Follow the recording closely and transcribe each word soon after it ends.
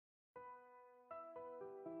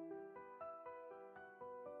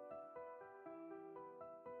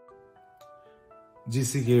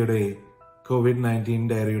GCKA COVID-19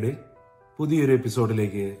 ഡയറിയുടെ പുതിയൊരു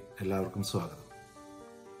എപ്പിസോഡിലേക്ക് എല്ലാവർക്കും സ്വാഗതം.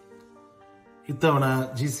 ഇത്തവണ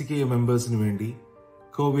GCKA മെമ്പേഴ്സിന് വേണ്ടി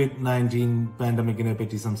COVID-19 പാൻഡമിക്കിനെ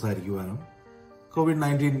പറ്റി സംസാരിക്കുവാനും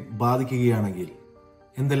COVID-19 ബാധിക്കുകയാണെങ്കിൽ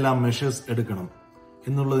എന്തെല്ലാം മെഷേഴ്സ് എടുക്കണം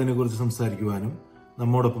എന്നുള്ളതിനെ കുറിച്ച് സംസാരിക്കുവാനും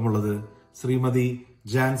നമ്മോടൊപ്പമുള്ളത് Shrimati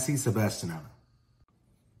Jancy സെബാസ്റ്റ്യനാണ്.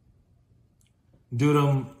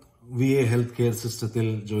 ഡ്യൂറം VA health care സിസ്റ്റത്തിൽ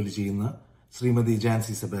ജോലി ചെയ്യുന്ന Shrimati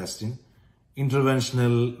Jancy Sebastian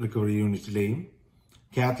interventional recovery യൂണിറ്റിലെയും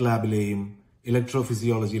കാത്ത് ലാബിലെയും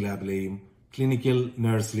ഇലക്ട്രോഫിസിയോളജി ലാബിലെയും ക്ലിനിക്കൽ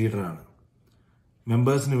നഴ്സ് ലീഡറാണ്.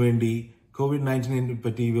 മെമ്പേഴ്സിന് വേണ്ടി COVID-19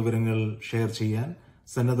 പറ്റി വിവരങ്ങൾ ഷെയർ ചെയ്യാൻ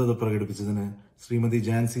സന്നദ്ധത പ്രകടിപ്പിച്ചതിന് ശ്രീമതി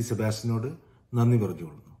ജാൻസി സെബാസ്റ്റ്യനോട് നന്ദി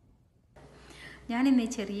പറഞ്ഞുകൊള്ളുന്നു. ഞാൻ ഇന്ന്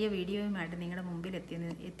ഈ ചെറിയ വീഡിയോയുമായിട്ട് നിങ്ങളുടെ മുമ്പിൽ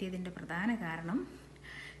എത്തിയതിൻ്റെ പ്രധാന കാരണം,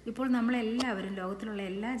 ഇപ്പോൾ നമ്മളെല്ലാവരും, ലോകത്തിലുള്ള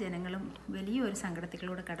എല്ലാ ജനങ്ങളും വലിയൊരു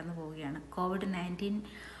സങ്കടത്തിലൂടെ കടന്നു പോവുകയാണ്. COVID-19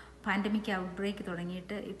 പാൻഡമിക് ഔട്ട് ബ്രേക്ക്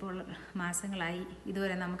തുടങ്ങിയിട്ട് ഇപ്പോൾ മാസങ്ങളായി.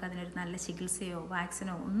 ഇതുവരെ നമുക്കതിനൊരു നല്ല ചികിത്സയോ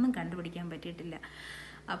വാക്സിനോ ഒന്നും കണ്ടുപിടിക്കാൻ പറ്റിയിട്ടില്ല.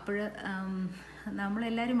 അപ്പോൾ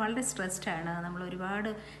നമ്മളെല്ലാവരും വളരെ സ്ട്രെസ്ഡാണ്. നമ്മൾ ഒരുപാട്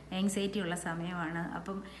ആങ്സൈറ്റി ഉള്ള സമയമാണ്.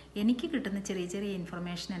 അപ്പം എനിക്ക് കിട്ടുന്ന ചെറിയ ചെറിയ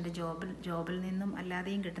ഇൻഫർമേഷൻ എൻ്റെ ജോബിൽ നിന്നും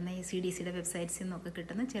അല്ലാതെയും കിട്ടുന്ന ഈ CDCയുടെ വെബ്സൈറ്റ്സിൽ നിന്നൊക്കെ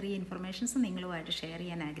കിട്ടുന്ന ചെറിയ ഇൻഫർമേഷൻസ് നിങ്ങളുമായിട്ട് ഷെയർ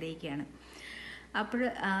ചെയ്യാൻ ആഗ്രഹിക്കുകയാണ്. അപ്പോൾ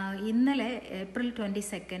ഇന്നലെ April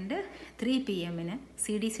 22 3 PM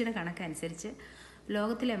CDCയുടെ കണക്കനുസരിച്ച്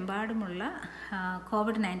ലോകത്തിലെമ്പാടുമുള്ള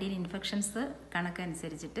COVID-19 ഇൻഫെക്ഷൻസ്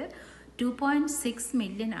കണക്കനുസരിച്ചിട്ട് 2.6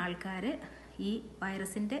 മില്യൺ ആൾക്കാർ ഈ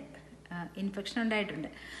വൈറസിൻ്റെ ഇൻഫെക്ഷൻ ഉണ്ടായിട്ടുണ്ട്.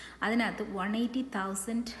 അതിനകത്ത്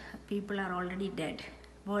 180,000 people are already dead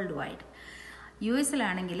world wide.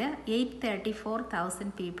 US-ലാണെങ്കിൽ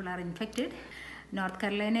 834,000 people are infected. North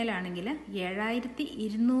കരോലൈനയിലാണെങ്കിൽ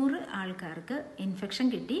 7,200 ആൾക്കാർക്ക് ഇൻഫെക്ഷൻ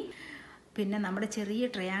കിട്ടി. പിന്നെ നമ്മുടെ ചെറിയ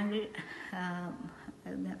ട്രയാങ്കിൾ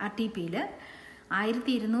RTPയിൽ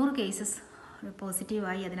 1,200 കേസസ്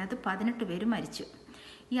പോസിറ്റീവായി. അതിനകത്ത് 18 പേര് മരിച്ചു.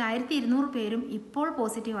 ഈ 1,200 പേരും ഇപ്പോൾ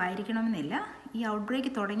പോസിറ്റീവ് ആയിരിക്കണമെന്നില്ല. ഈ ഔട്ട്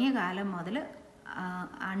ബ്രേക്ക് തുടങ്ങിയ കാലം മുതൽ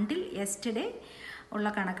അണ്ടിൽ യെസ്റ്റർഡേ ഉള്ള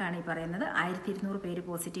കണക്കാണ് ഈ പറയുന്നത്. 1,200 പേര്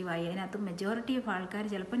പോസിറ്റീവായി. അതിനകത്ത് മെജോറിറ്റി ഓഫ് ആൾക്കാർ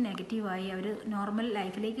ചിലപ്പോൾ നെഗറ്റീവായി അവർ നോർമൽ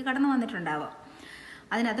ലൈഫിലേക്ക് കടന്നു വന്നിട്ടുണ്ടാവാം.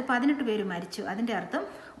 അതിനകത്ത് 18 പേര് മരിച്ചു. അതിൻ്റെ അർത്ഥം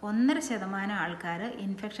 1.5% ആൾക്കാർ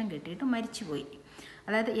ഇൻഫെക്ഷൻ കിട്ടിയിട്ട് മരിച്ചുപോയി.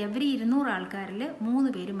 അതായത് എവരി 200 ആൾക്കാരിൽ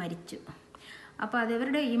 3 പേര് മരിച്ചു. അപ്പോൾ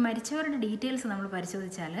അതവരുടെ ഈ മരിച്ചവരുടെ ഡീറ്റെയിൽസ് നമ്മൾ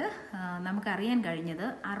പരിശോധിച്ചാൽ നമുക്കറിയാൻ കഴിഞ്ഞത്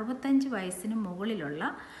 65 വയസ്സിന് മുകളിലുള്ള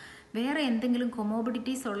വേറെ എന്തെങ്കിലും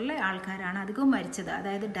കൊമോബിഡിറ്റീസ് ഉള്ള ആൾക്കാരാണ് അധികവും മരിച്ചത്.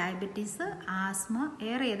 അതായത് ഡയബറ്റീസ്, ആസ്മ,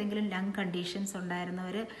 വേറെ ഏതെങ്കിലും ലങ് കണ്ടീഷൻസ്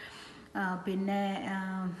ഉണ്ടായിരുന്നവർ, പിന്നെ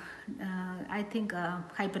ഐ തിങ്ക്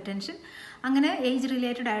ഹൈപ്പർ ടെൻഷൻ, അങ്ങനെ ഏജ്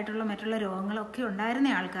റിലേറ്റഡ് ആയിട്ടുള്ള മറ്റുള്ള രോഗങ്ങളൊക്കെ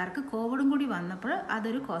ഉണ്ടായിരുന്ന ആൾക്കാർക്ക് കോവിഡും കൂടി വന്നപ്പോൾ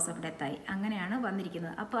അതൊരു കോസ് ഓഫ് ഡെത്തായി. അങ്ങനെയാണ്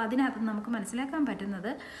വന്നിരിക്കുന്നത്. അപ്പോൾ അതിനകത്ത് നമുക്ക് മനസ്സിലാക്കാൻ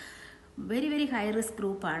പറ്റുന്നത് വെരി വെരി ഹൈ റിസ്ക്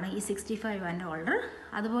ഗ്രൂപ്പാണ് ഈ 65 ആൻഡ് ഓൾഡർ.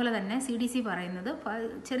 അതുപോലെ തന്നെ CDC പറയുന്നത്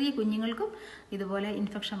ചെറിയ കുഞ്ഞുങ്ങൾക്കും ഇതുപോലെ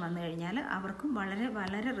ഇൻഫെക്ഷൻ വന്നു കഴിഞ്ഞാൽ അവർക്കും വളരെ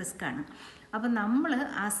വളരെ റിസ്ക്കാണ്. അപ്പം നമ്മൾ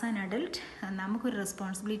ആസ് ആൻ അഡൽട്ട് നമുക്കൊരു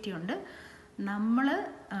റെസ്പോൺസിബിലിറ്റി ഉണ്ട്. നമ്മൾ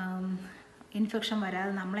ഇൻഫെക്ഷൻ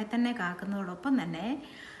വരാതെ നമ്മളെ തന്നെ കാക്കുന്നതോടൊപ്പം തന്നെ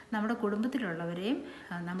നമ്മുടെ കുടുംബത്തിലുള്ളവരെയും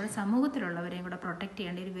നമ്മുടെ സമൂഹത്തിലുള്ളവരെയും കൂടെ പ്രൊട്ടക്റ്റ്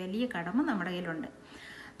ചെയ്യേണ്ട ഒരു വലിയ കടമ നമ്മുടെ കയ്യിലുണ്ട്.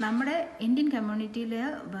 നമ്മുടെ ഇന്ത്യൻ കമ്മ്യൂണിറ്റിയിൽ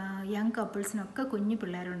യങ് കപ്പിൾസിനൊക്കെ കുഞ്ഞു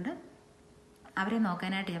പിള്ളേരുണ്ട്. അവരെ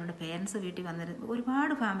നോക്കാനായിട്ട് അവരുടെ പേരൻസ് വീട്ടിൽ വന്നിരുന്നു.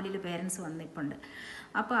 ഒരുപാട് ഫാമിലിയിൽ പേരൻസ് വന്നിപ്പുണ്ട്.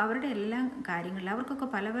 അപ്പോൾ അവരുടെ എല്ലാ കാര്യങ്ങളിലും അവർക്കൊക്കെ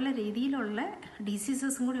പല പല രീതിയിലുള്ള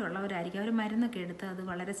ഡിസീസസും കൂടി ഉള്ളവരായിരിക്കും. അവർ മരുന്നൊക്കെ എടുത്ത് അത്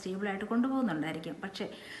വളരെ സ്റ്റേബിളായിട്ട് കൊണ്ടുപോകുന്നുണ്ടായിരിക്കും. പക്ഷേ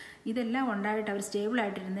ഇതെല്ലാം ഉണ്ടായിട്ട് അവർ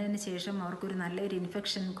സ്റ്റേബിളായിട്ടിരുന്നതിന് ശേഷം അവർക്കൊരു നല്ലൊരു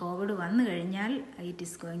ഇൻഫെക്ഷൻ കോവിഡ് വന്നു കഴിഞ്ഞാൽ it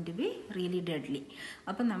is going to be really deadly.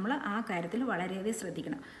 അപ്പം നമ്മൾ ആ കാര്യത്തിൽ വളരെയധികം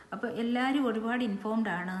ശ്രദ്ധിക്കണം. അപ്പോൾ എല്ലാവരും ഒരുപാട്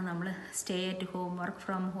ഇൻഫോംഡ് ആണ്. നമ്മൾ stay at home, work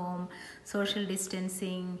from home, social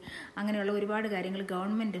distancing, അങ്ങനെയുള്ള ഒരുപാട് കാര്യങ്ങൾ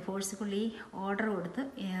ഗവൺമെൻറ് ഫോഴ്സ്ഫുള്ളി ഓർഡർ കൊടുത്ത്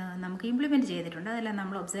നമുക്ക് ഇംപ്ലിമെൻറ്റ് ചെയ്തിട്ടുണ്ട്. അതെല്ലാം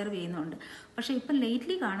നമ്മൾ ഒബ്സർവ് ചെയ്യുന്നുണ്ട്. പക്ഷേ ഇപ്പം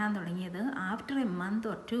ലേറ്റ്ലി കാണാൻ തുടങ്ങിയത് after A month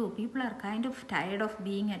or 2 people are kind of tired of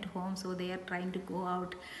being at home, so they are trying to go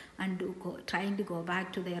out and trying to go back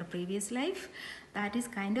to their previous life. That is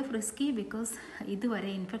kind of risky because ഇതുവരെ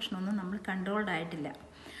infection ഒന്നും നമ്മൾ controlled ആയിട്ടില്ല.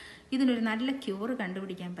 ഇതിനൊരു നല്ല cure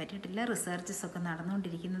കണ്ടുപിടിക്കാൻ പറ്റിയിട്ടില്ല. Researches ഒക്കെ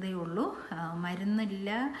നടന്നുകൊണ്ടിരിക്കുന്നതേ ഉള്ളൂ.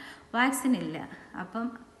 മരുന്നില്ല, വാക്സിൻ ഇല്ല. അപ്പം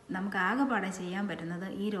നമുക്ക് ആകെപ്പാടെ ചെയ്യാൻ പറ്റുന്നത്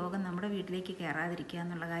ഈ രോഗം നമ്മുടെ വീട്ടിലേക്ക് കയറാതിരിക്കുക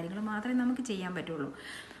എന്നുള്ള കാര്യങ്ങൾ മാത്രമേ നമുക്ക് ചെയ്യാൻ പറ്റുള്ളൂ.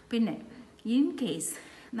 പിന്നെ ഇൻ കേസ്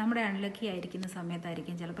നമ്മുടെ അൺലക്കി ആയിരിക്കുന്ന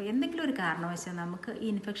സമയത്തായിരിക്കും ചിലപ്പോൾ എന്തെങ്കിലും ഒരു കാരണവശാൽ നമുക്ക് ഈ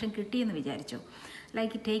ഇൻഫെക്ഷൻ കിട്ടിയെന്ന് വിചാരിച്ചു.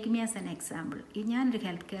 Like take me as an example. ഞാനൊരു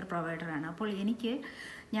ഹെൽത്ത് കെയർ പ്രൊവൈഡറാണ്. അപ്പോൾ എനിക്ക്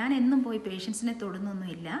ഞാൻ എന്നും പോയി പേഷ്യൻസിനെ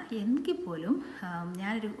തൊടുന്നൊന്നുമില്ല. എങ്കിൽ പോലും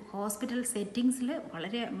ഞാനൊരു ഹോസ്പിറ്റൽ സെറ്റിങ്സിൽ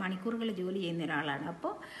വളരെ മണിക്കൂറുകൾ ജോലി ചെയ്യുന്ന ഒരാളാണ്.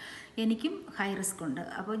 അപ്പോൾ എനിക്കും ഹൈ റിസ്ക് ഉണ്ട്.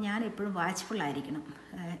 അപ്പോൾ ഞാൻ എപ്പോഴും വാച്ച്ഫുൾ ആയിരിക്കണം.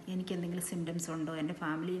 എനിക്ക് എന്തെങ്കിലും സിംറ്റംസ് ഉണ്ടോ, എൻ്റെ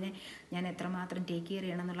ഫാമിലീനെ ഞാൻ എത്രമാത്രം ടേക്ക് കെയർ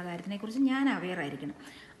ചെയ്യണം എന്നുള്ള കാര്യത്തിനെക്കുറിച്ച് ഞാൻ അവെയർ ആയിരിക്കണം.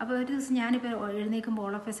 അപ്പോൾ ഒരു ദിവസം ഞാനിപ്പോൾ എഴുന്നേൽക്കുമ്പോൾ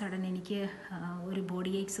ഓൾ ഓഫ് എ സഡൻ എനിക്ക് ഒരു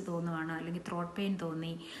ബോഡി ഏക്സ് തോന്നുവാണ്, അല്ലെങ്കിൽ ത്രോട്ട് പെയിൻ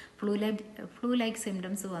തോന്നി, ഫ്ലൂ ലൈക്ക്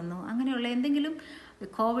സിംറ്റംസ് വന്നു, അങ്ങനെയുള്ള എന്തെങ്കിലും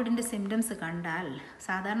കോവിഡിൻ്റെ സിംറ്റംസ് കണ്ടാൽ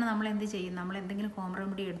സാധാരണ നമ്മൾ എന്ത് ചെയ്യും? നമ്മൾ എന്തെങ്കിലും ഹോം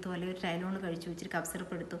റെമഡി എടുത്തു, അല്ലെങ്കിൽ ഒരു ടൈലോൺ കഴിച്ചു, ഇച്ചിരി കഫ്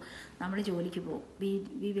സിറപ്പ് എടുത്തു, നമ്മൾ ജോലിക്ക് പോകും,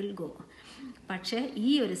 വി വിൽ ഗോ. പക്ഷേ ഈ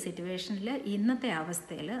ഒരു സിറ്റുവേഷനിൽ, ഇന്നത്തെ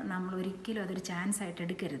അവസ്ഥയിൽ നമ്മൾ ഒരിക്കലും അതൊരു ചാൻസ് ആയിട്ട്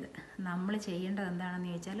എടുക്കരുത്. നമ്മൾ ചെയ്യേണ്ടത്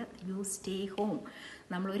എന്താണെന്ന് ചോദിച്ചാൽ, യു സ്റ്റേ ഹോം.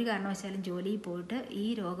 നമ്മൾ ഒരു കാരണവശാലും ജോലിയിൽ പോയിട്ട് ഈ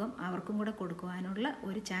രോഗം അവർക്കും കൂടെ കൊടുക്കുവാനുള്ള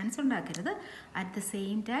ഒരു ചാൻസ് ഉണ്ടാക്കരുത്. At the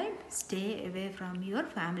same time stay away from your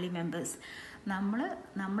family members.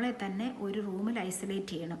 നമ്മളെ തന്നെ ഒരു റൂമിൽ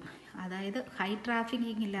ഐസൊലേറ്റ് ചെയ്യണം. അതായത് ഹൈ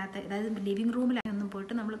ട്രാഫിക്കിംഗ് ഇല്ലാത്ത, അതായത് ലിവിങ് റൂമിലൊന്നും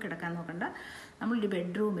പോയിട്ട് നമ്മൾ കിടക്കാൻ നോക്കണ്ട. നമ്മളൊരു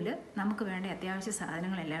ബെഡ്റൂമിൽ നമുക്ക് വേണ്ട അത്യാവശ്യ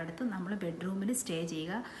സാധനങ്ങളെല്ലാം എടുത്ത് നമ്മൾ ബെഡ്റൂമിൽ സ്റ്റേ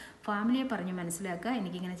ചെയ്യുക. ഫാമിലിയെ പറഞ്ഞ് മനസ്സിലാക്കുക,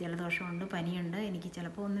 എനിക്കിങ്ങനെ ജലദോഷമുണ്ട്, പനിയുണ്ട്, എനിക്ക്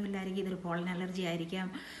ചിലപ്പോൾ ഒന്നുമില്ലായിരിക്കും, ഇതൊരു പോളൻ അലർജി ആയിരിക്കാം,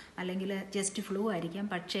 അല്ലെങ്കിൽ ജസ്റ്റ് ഫ്ലൂ ആയിരിക്കാം,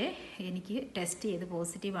 പക്ഷേ എനിക്ക് ടെസ്റ്റ് ചെയ്ത്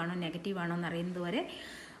പോസിറ്റീവാണോ നെഗറ്റീവാണോ എന്നറിയുന്നത് വരെ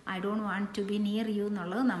I don't want to B near U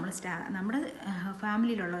എന്നുള്ളത് നമ്മുടെ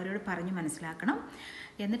ഫാമിലിയിലുള്ളവരോട് പറഞ്ഞ് മനസ്സിലാക്കണം.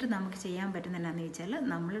 എന്നിട്ട് നമുക്ക് ചെയ്യാൻ പറ്റുന്ന എന്താണെന്ന് വെച്ചാൽ,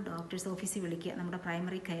 നമ്മൾ ഡോക്ടേഴ്സ് ഓഫീസിൽ വിളിക്കുക, നമ്മുടെ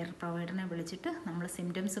പ്രൈമറി കെയർ പ്രൊവൈഡറിനെ വിളിച്ചിട്ട് നമ്മൾ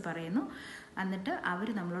സിംറ്റംസ് പറയുന്നു. എന്നിട്ട് അവർ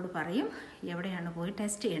നമ്മളോട് പറയും എവിടെയാണ് പോയി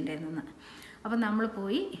ടെസ്റ്റ് ചെയ്യേണ്ടതെന്ന്. അപ്പം നമ്മൾ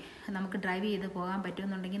പോയി, നമുക്ക് ഡ്രൈവ് ചെയ്ത് പോകാൻ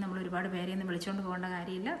പറ്റുമെന്നുണ്ടെങ്കിൽ നമ്മൾ ഒരുപാട് പേരെയൊന്നും വിളിച്ചുകൊണ്ട് പോകേണ്ട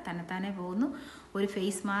കാര്യമില്ല, തന്നെത്താനെ പോകുന്നു. ഒരു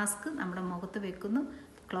ഫേസ് മാസ്ക് നമ്മുടെ മുഖത്ത് വെക്കുന്നു,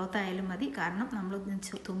 ക്ലോത്ത് ആയാലും മതി. കാരണം നമ്മൾ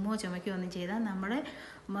തുമ്മോ ചുമയ്ക്കോ ഒന്നും ചെയ്താൽ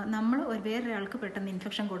നമ്മൾ വേറൊരാൾക്ക് പെട്ടെന്ന്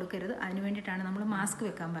ഇൻഫെക്ഷൻ കൊടുക്കരുത്. അതിന് വേണ്ടിയിട്ടാണ് നമ്മൾ മാസ്ക്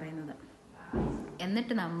വെക്കാൻ പറയുന്നത്.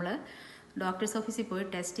 എന്നിട്ട് നമ്മൾ ഡോക്ടേഴ്സ് ഓഫീസിൽ പോയി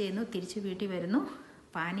ടെസ്റ്റ് ചെയ്യുന്നു, തിരിച്ച് വീട്ടിൽ വരുന്നു.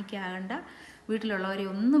 പാനിക്കാകണ്ട, വീട്ടിലുള്ളവരെ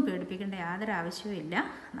ഒന്നും പേടിപ്പിക്കേണ്ട യാതൊരു ആവശ്യവും ഇല്ല.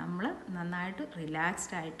 നമ്മൾ നന്നായിട്ട്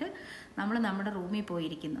റിലാക്സ്ഡ് ആയിട്ട് നമ്മൾ നമ്മുടെ റൂമിൽ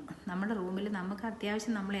പോയിരിക്കുന്നു. നമ്മുടെ റൂമിൽ നമുക്ക്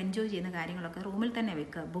അത്യാവശ്യം നമ്മൾ എൻജോയ് ചെയ്യുന്ന കാര്യങ്ങളൊക്കെ റൂമിൽ തന്നെ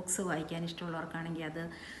വെക്കുക. ബുക്സ് വായിക്കാൻ ഇഷ്ടമുള്ളവർക്കാണെങ്കിൽ അത്,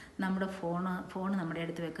 നമ്മുടെ ഫോണ് നമ്മുടെ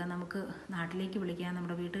അടുത്ത് വെക്കുക, നമുക്ക് നാട്ടിലേക്ക് വിളിക്കാം,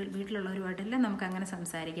 നമ്മുടെ വീട്ടിലുള്ളവരുമായിട്ടെല്ലാം നമുക്ക് അങ്ങനെ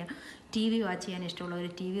സംസാരിക്കാം. ടി വി വാച്ച് ചെയ്യാൻ ഇഷ്ടമുള്ളവർ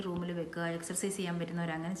ടി വി റൂമിൽ വെക്കുക, എക്സർസൈസ് ചെയ്യാൻ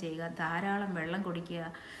പറ്റുന്നവർ അങ്ങനെ ചെയ്യുക, ധാരാളം വെള്ളം കുടിക്കുക,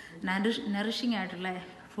 നറിഷിംഗ് ആയിട്ടുള്ള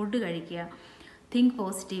ഫുഡ് കഴിക്കുക, തിങ്ക്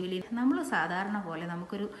പോസിറ്റീവ്ലി. നമ്മൾ സാധാരണ പോലെ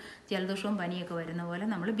നമുക്കൊരു ജലദോഷവും പനിയൊക്കെ വരുന്ന പോലെ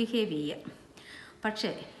നമ്മൾ ബിഹേവ് ചെയ്യുക.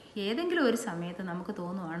 പക്ഷേ ഏതെങ്കിലും ഒരു സമയത്ത് നമുക്ക്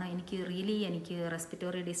തോന്നുവാണ്, എനിക്ക്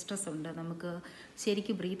റെസ്പിറ്റോറി ഡിസ്ട്രസ് ഉണ്ട്, നമുക്ക്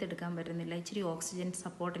ശരിക്കും ബ്രീത്ത് എടുക്കാൻ പറ്റുന്നില്ല, ഇച്ചിരി ഓക്സിജൻ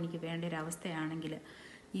സപ്പോർട്ട് എനിക്ക് വേണ്ട ഒരു അവസ്ഥയാണെങ്കിൽ,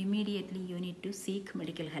 immediately you need to seek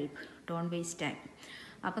medical help. Don't waste time.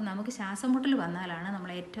 അപ്പം നമുക്ക് ശ്വാസം മുട്ടൽ വന്നാലാണ് നമ്മൾ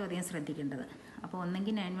ഏറ്റവും അധികം ശ്രദ്ധിക്കേണ്ടത്. അപ്പോൾ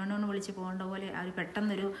ഒന്നെങ്കിൽ 911 വിളിച്ച് പോകേണ്ട പോലെ ഒരു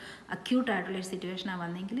പെട്ടെന്നൊരു അക്യൂട്ടായിട്ടുള്ളൊരു സിറ്റുവേഷനാണ്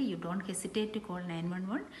വന്നെങ്കിൽ you don't hesitate to call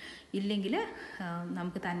 911. ഇല്ലെങ്കിൽ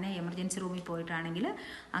നമുക്ക് തന്നെ എമർജൻസി റൂമിൽ പോയിട്ടാണെങ്കിൽ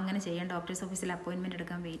അങ്ങനെ ചെയ്യാൻ, ഡോക്ടേഴ്സ് ഓഫീസിൽ അപ്പോയിൻമെൻറ്റ്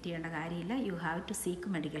എടുക്കാൻ വെയിറ്റ് ചെയ്യേണ്ട കാര്യമില്ല. You have to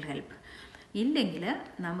seek medical help. ഇല്ലെങ്കിൽ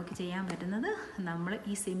നമുക്ക് ചെയ്യാൻ പറ്റുന്നത്, നമ്മൾ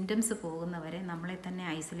ഈ സിംറ്റംസ് പോകുന്നവരെ നമ്മളെ തന്നെ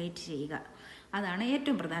ഐസൊലേറ്റ് ചെയ്യുക. അതാണ്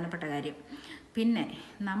ഏറ്റവും പ്രധാനപ്പെട്ട കാര്യം. പിന്നെ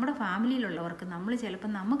നമ്മുടെ ഫാമിലിയിലുള്ളവർക്ക്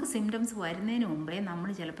നമുക്ക് സിംറ്റംസ് വരുന്നതിന് മുമ്പേ നമ്മൾ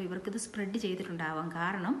ചിലപ്പോൾ ഇവർക്കിത് സ്പ്രെഡ് ചെയ്തിട്ടുണ്ടാവാം.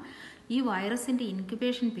 കാരണം ഈ വൈറസിൻ്റെ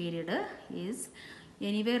incubation period is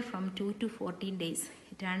anywhere from 2 to 14 days.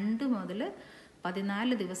 2 മുതൽ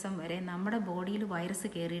 14 ദിവസം വരെ നമ്മുടെ ബോഡിയിൽ വൈറസ്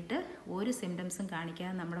കയറിയിട്ട് ഒരു സിംറ്റംസും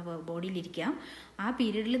കാണിക്കാതെ നമ്മുടെ ബോഡിയിലിരിക്കാം. ആ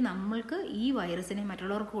പീരീഡിൽ നമ്മൾക്ക് ഈ വൈറസിനെ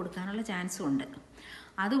മറ്റുള്ളവർക്ക് കൊടുക്കാനുള്ള ചാൻസും ഉണ്ട്.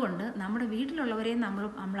 അതുകൊണ്ട് നമ്മുടെ വീട്ടിലുള്ളവരെയും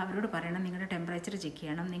നമ്മൾ അവരോട് പറയണം, നിങ്ങളുടെ ടെമ്പറേച്ചർ ചെക്ക്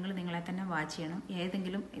ചെയ്യണം, നിങ്ങളെ തന്നെ വാച്ച് ചെയ്യണം.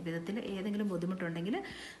 ഏതെങ്കിലും വിധത്തിൽ ഏതെങ്കിലും ബുദ്ധിമുട്ടുണ്ടെങ്കിൽ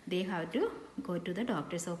they have to go to the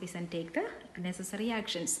doctors office and take the necessary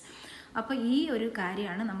actions. അപ്പോൾ ഈ ഒരു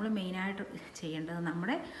കാര്യമാണ് നമ്മൾ മെയിനായിട്ട് ചെയ്യേണ്ടത്.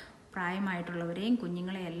 നമ്മുടെ പ്രായമായിട്ടുള്ളവരെയും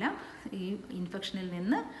കുഞ്ഞുങ്ങളെയെല്ലാം ഈ ഇൻഫെക്ഷനിൽ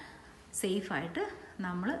നിന്ന് സേഫായിട്ട്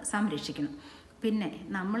നമ്മൾ സംരക്ഷിക്കണം. പിന്നെ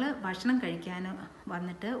നമ്മൾ ഭക്ഷണം കഴിക്കാൻ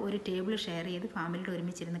വന്നിട്ട് ഒരു ടേബിൾ ഷെയർ ചെയ്ത് ഫാമിലിയുടെ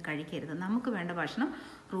ഒരുമിച്ചിരുന്ന് കഴിക്കരുത്. നമുക്ക് വേണ്ട ഭക്ഷണം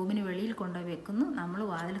റൂമിന് വെളിയിൽ കൊണ്ടുപോയി വെക്കുന്നു, നമ്മൾ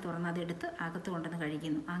വാതിൽ തുറന്നതെടുത്ത് അകത്ത് കൊണ്ടുവന്ന്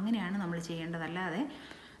കഴിക്കുന്നു. അങ്ങനെയാണ് നമ്മൾ ചെയ്യേണ്ടത്. അല്ലാതെ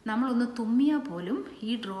നമ്മളൊന്ന് തുമ്മിയാൽ പോലും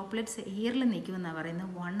ഈ ഡ്രോപ്ലെറ്റ്സ് എയറിൽ നിൽക്കുമെന്നാണ്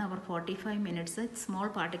പറയുന്നത്. 1 hour 45 minutes small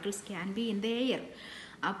particles can be in the air.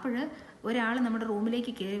 അപ്പോൾ ഒരാൾ നമ്മുടെ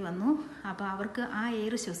റൂമിലേക്ക് കയറി വന്നു, അപ്പോൾ അവർക്ക് ആ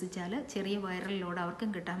എയർ ശ്വസിച്ചാൽ ചെറിയ വൈറൽ ലോഡ് അവർക്കും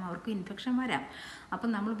കിട്ടാം, അവർക്കും ഇൻഫെക്ഷൻ വരാം. അപ്പം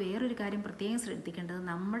നമ്മൾ വേറൊരു കാര്യം പ്രത്യേകം ശ്രദ്ധിക്കേണ്ടത്,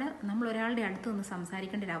 നമ്മൾ ഒരാളുടെ അടുത്ത് നിന്ന്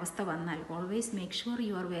സംസാരിക്കേണ്ട ഒരു അവസ്ഥ വന്നാൽ always make sure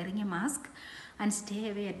you are wearing A mask and stay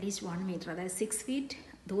away at least 1 meter, അതായത് 6 feet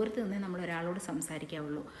ദൂരത്ത് നിന്നേ നമ്മൾ ഒരാളോട്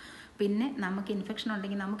സംസാരിക്കാവുള്ളൂ. പിന്നെ നമുക്ക് ഇൻഫെക്ഷൻ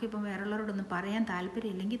ഉണ്ടെങ്കിൽ നമുക്കിപ്പം വേറെയുള്ളവരോടൊന്നും പറയാൻ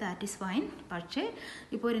താല്പര്യമില്ലെങ്കിൽ ദാറ്റ് ഈസ് ഫൈൻ. പക്ഷേ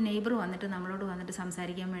ഇപ്പോൾ ഒരു നെയ്ബർ വന്നിട്ട് നമ്മളോട് വന്നിട്ട്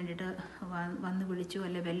സംസാരിക്കാൻ വേണ്ടിയിട്ട് വന്ന് വിളിച്ചു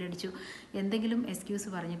അല്ലെ ബെല്ലടിച്ചു, എന്തെങ്കിലും എക്സ്ക്യൂസ്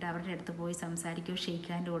പറഞ്ഞിട്ട് അവരുടെ അടുത്ത് പോയി സംസാരിക്കുകയോ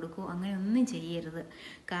ഷെയ്ക്ക് ഹാൻഡ് കൊടുക്കുകയോ അങ്ങനെ ഒന്നും ചെയ്യരുത്.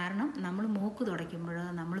 കാരണം നമ്മൾ മൂക്ക് തുടയ്ക്കുമ്പോൾ,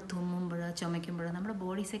 നമ്മൾ തുമ്മുമ്പോൾ, ചുമയ്ക്കുമ്പോൾ നമ്മുടെ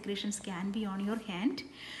body secretions can be on your hand.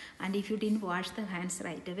 And if you didn't wash the hands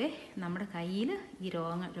right away നമ്മുടെ കയ്യിൽ ഈ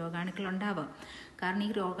രോഗാണുക്കൾ ഉണ്ടാവാം. കാരണം ഈ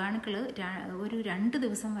രോഗാണുക്കൾ ഒരു 2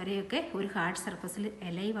 ദിവസം വരെയൊക്കെ ഒരു ഹാർഡ് സർഫസിൽ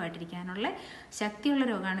എലൈവായിട്ടിരിക്കാനുള്ള ശക്തിയുള്ള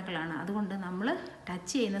രോഗാണുക്കളാണ്. അതുകൊണ്ട് നമ്മൾ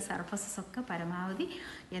ടച്ച് ചെയ്യുന്ന സർഫസസ് ഒക്കെ പരമാവധി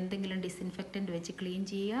എന്തെങ്കിലും ഡിസിൻഫെക്റ്റൻ്റ് വെച്ച് ക്ലീൻ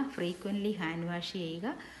ചെയ്യുക, ഫ്രീക്വൻ്റ്ലി ഹാൻഡ് വാഷ് ചെയ്യുക,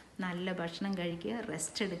 നല്ല ഭക്ഷണം കഴിക്കുക,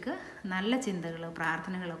 റെസ്റ്റ് എടുക്കുക, നല്ല ചിന്തകൾ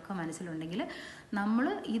പ്രാർത്ഥനകളൊക്കെ മനസ്സിലുണ്ടെങ്കിൽ നമ്മൾ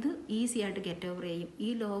ഇത് ഈസി ആയിട്ട് ഗെറ്റ് ഓവർ ചെയ്യും. ഈ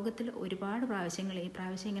ലോകത്തിൽ ഒരുപാട് പ്രാവശ്യങ്ങൾ ഈ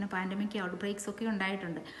പ്രാവശ്യം ഇങ്ങനെ പാൻഡമിക് ഔട്ട് ബ്രേക്സ് ഒക്കെ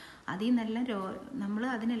ഉണ്ടായിട്ടുണ്ട്. അതിൽ നിന്നെല്ലാം നമ്മൾ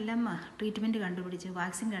അതിനെല്ലാം ട്രീറ്റ്മെൻറ്റ് കണ്ടുപിടിച്ച്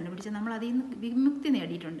വാക്സിൻ കണ്ടുപിടിച്ച് നമ്മൾ അതിൽ നിന്ന് വിമുക്തി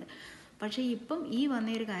നേടിയിട്ടുണ്ട്. പക്ഷേ ഇപ്പം ഈ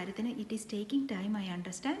വന്നൊരു കാര്യത്തിന് it is taking time, I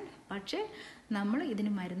understand. പക്ഷേ നമ്മൾ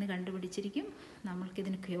ഇതിന് മരുന്ന് കണ്ടുപിടിച്ചിരിക്കും,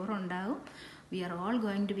 നമ്മൾക്കിതിന് ക്യൂർ ഉണ്ടാകും. V are all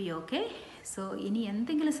going to B okay. So ഇനി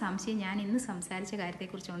എന്തെങ്കിലും സംശയം ഞാൻ ഇന്ന് സംസാരിച്ച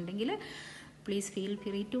കാര്യത്തെക്കുറിച്ചുണ്ടെങ്കിൽ please feel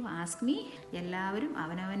free to ask me. എല്ലാവരും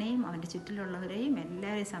അവനവനെയും അവൻ്റെ ചുറ്റിലുള്ളവരെയും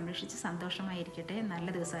എല്ലാവരെയും സംരക്ഷിച്ച് സന്തോഷമായിരിക്കട്ടെ. നല്ല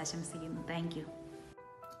ദിവസം ആശംസിക്കുന്നു. Thank you.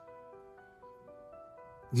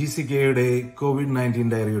 GCKA COVID-19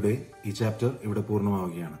 ഡയറിയുടെ ഈ ചാപ്റ്റർ ഇവിടെ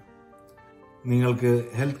പൂർണ്ണമാവുകയാണ്. നിങ്ങൾക്ക്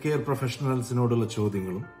ഹെൽത്ത് കെയർ പ്രൊഫഷണൽസിനോടുള്ള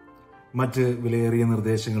ചോദ്യങ്ങളും മറ്റ് വിലയേറിയ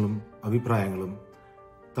നിർദ്ദേശങ്ങളും അഭിപ്രായങ്ങളും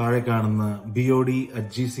താഴെ കാണുന്ന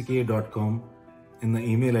bod@gckA.com എന്ന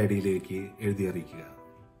ഇമെയിൽ ID-യിലേക്ക് എഴുതി അറിയിക്കുക.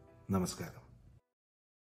 നമസ്കാരം.